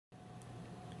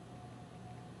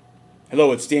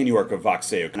Hello, it's Dan York of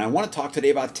VoiceXML, and I want to talk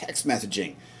today about text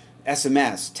messaging,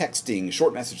 SMS, texting,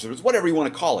 short message service, whatever you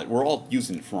want to call it. We're all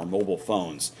using it from our mobile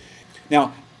phones.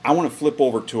 Now, I want to flip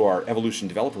over to our Evolution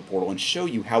Developer Portal and show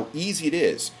you how easy it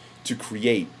is to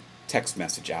create text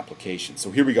message applications.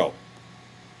 So here we go.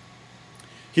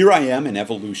 Here I am in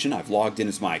Evolution. I've logged in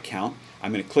as my account.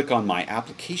 I'm going to click on my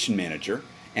Application Manager,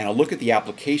 and I'll look at the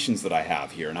applications that I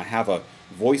have here. And I have a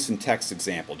voice and text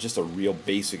example, just a real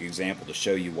basic example to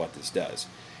show you what this does.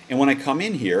 And when I come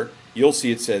in here, you'll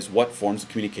see it says what forms of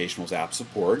communication will app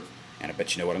support. And I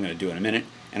bet you know what I'm going to do in a minute.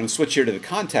 And we'll switch here to the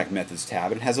Contact Methods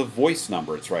tab, and it has a voice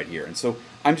number. It's right here. And so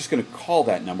I'm just going to call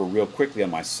that number real quickly on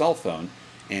my cell phone,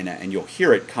 and you'll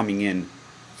hear it coming in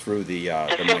through the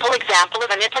simple example of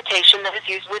an application that is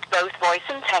used with both voice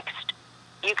and text.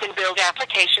 You can build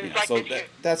applications like so this.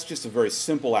 That's just a very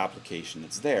simple application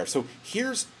that's there. So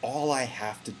here's all I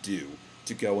have to do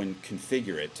to go and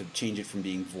configure it, to change it from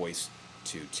being voice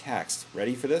to text.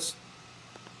 Ready for this?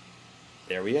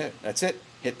 There we go. That's it.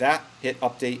 Hit that, hit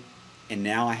update, and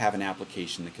now I have an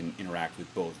application that can interact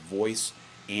with both voice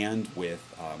and with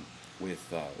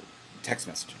text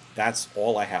messaging. That's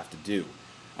all I have to do.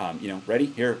 Ready?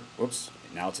 Here, whoops.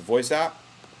 Now it's a voice app.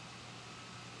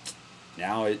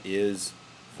 Now it is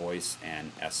voice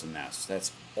and SMS.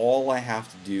 That's all I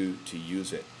have to do to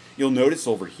use it. You'll notice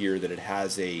over here that it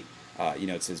has a,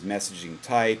 it says messaging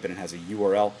type, and it has a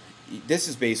URL. This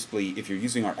is basically, if you're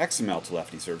using our XML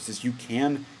telephony services, you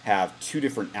can have two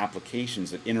different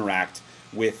applications that interact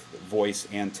with voice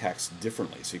and text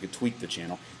differently. So you could tweak the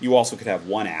channel. You also could have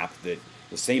one app the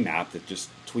same app that just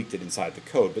tweaked it inside the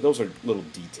code, but those are little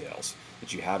details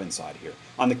that you have inside here.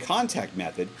 On the contact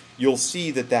method, you'll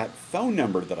see that that phone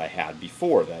number that I had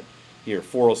before, that here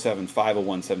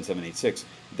 407-501-7786,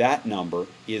 that number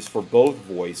is for both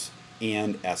voice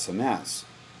and SMS.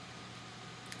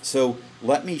 So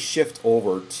let me shift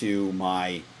over to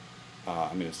my,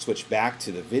 I'm going to switch back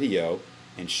to the video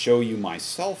and show you my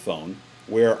cell phone,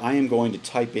 where I am going to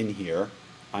type in here,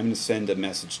 I'm going to send a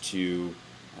message to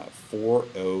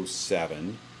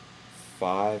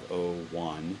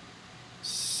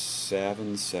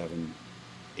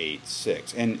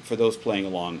 407-501-7786. And for those playing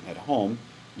along at home,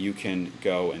 you can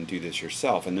go and do this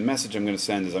yourself. And the message I'm going to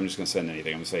send is, I'm just going to send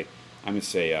anything. I'm going to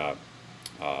say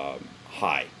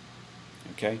hi.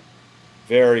 Okay?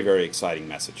 Very, very exciting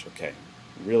message. Okay.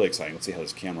 Really exciting. Let's see how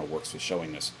this camera works with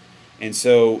showing this. And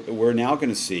so we're now going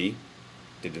to see,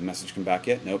 did the message come back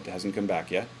yet? Nope, it hasn't come back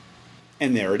yet.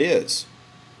 And there it is.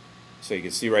 So you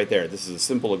can see right there, this is a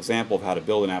simple example of how to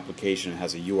build an application. It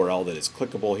has a URL that is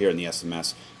clickable here in the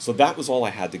SMS. So that was all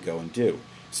I had to go and do.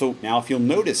 So now if you'll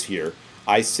notice here,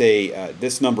 I say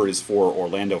this number is for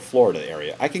Orlando, Florida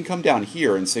area. I can come down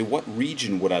here and say what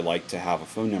region would I like to have a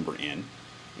phone number in.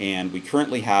 And we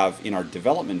currently have, in our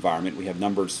development environment, we have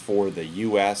numbers for the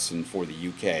US and for the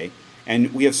UK.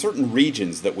 And we have certain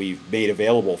regions that we've made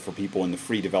available for people in the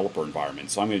free developer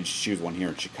environment. So I'm going to choose one here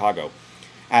in Chicago.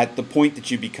 At the point that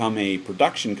you become a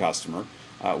production customer,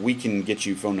 we can get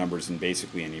you phone numbers in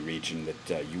basically any region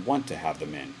that you want to have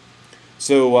them in.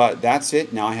 So that's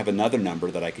it. Now I have another number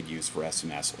that I could use for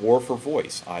SMS or for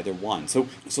voice, either one. So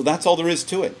that's all there is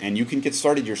to it. And you can get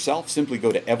started yourself. Simply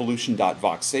go to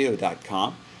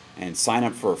evolution.voxeo.com and sign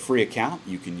up for a free account.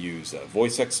 You can use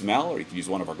VoiceXML, or you can use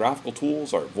one of our graphical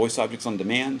tools, or Voice Objects on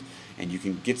Demand, and you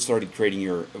can get started creating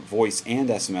your voice and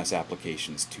SMS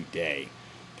applications today.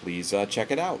 Please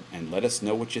check it out and let us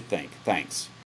know what you think. Thanks.